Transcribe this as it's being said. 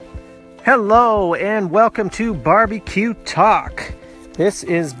Hello and welcome to Barbecue Talk. This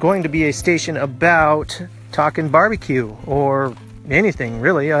is going to be a station about talking barbecue or anything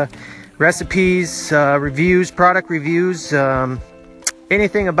really. Recipes, reviews, product reviews,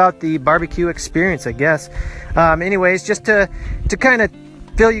 anything about the barbecue experience, I guess. Anyways, just to kind of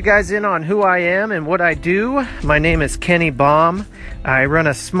fill you guys in on who I am and what I do. My name is Kenny Baum. I run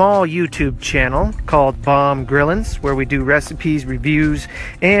a small YouTube channel called Baum Grillins, where we do recipes, reviews,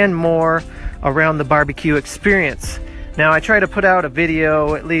 and more around the barbecue experience. Now, I try to put out a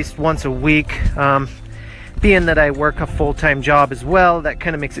video at least once a week. Being that I work a full-time job as well, that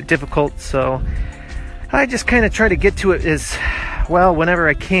kind of makes it difficult, so I just kind of try to get to it as well whenever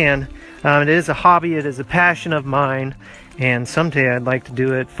I can. It is a hobby, it is a passion of mine, and someday I'd like to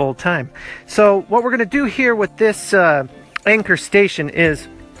do it full-time. So what we're going to do here with this anchor station is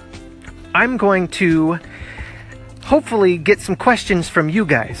I'm going to hopefully get some questions from you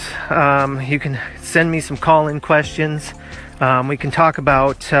guys. You can send me some call-in questions. We can talk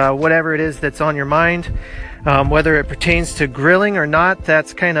about whatever it is that's on your mind. Whether it pertains to grilling or not,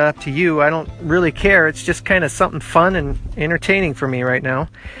 that's kind of up to you. I don't really care. It's just kind of something fun and entertaining for me right now.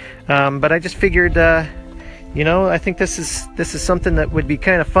 But I just figured, you know, I think this is something that would be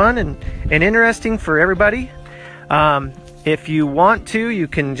kind of fun and interesting for everybody. If you want to, you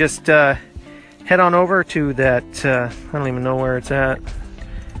can just head on over to that. I don't even know where it's at.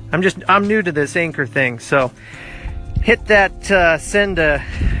 I'm new to this anchor thing, so hit that send a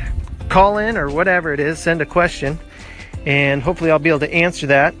call in or whatever it is, send a question, and hopefully I'll be able to answer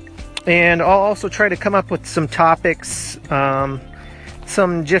that. And I'll also try to come up with some topics,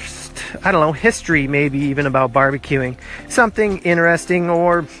 some just, I don't know, history maybe even about barbecuing. Something interesting,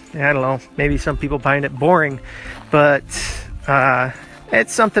 or I don't know, maybe some people find it boring, but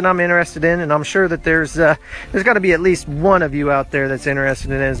it's something I'm interested in, and I'm sure that there's got to be at least one of you out there that's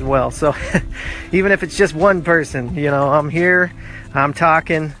interested in it as well. So even if it's just one person, you know, I'm here, I'm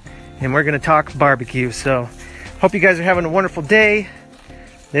talking, and we're going to talk barbecue. So hope you guys are having a wonderful day.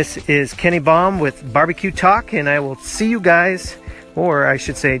 This is Kenny Baum with Barbecue Talk, and I will see you guys, or I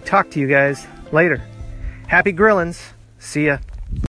should say talk to you guys later. Happy grillins. See ya.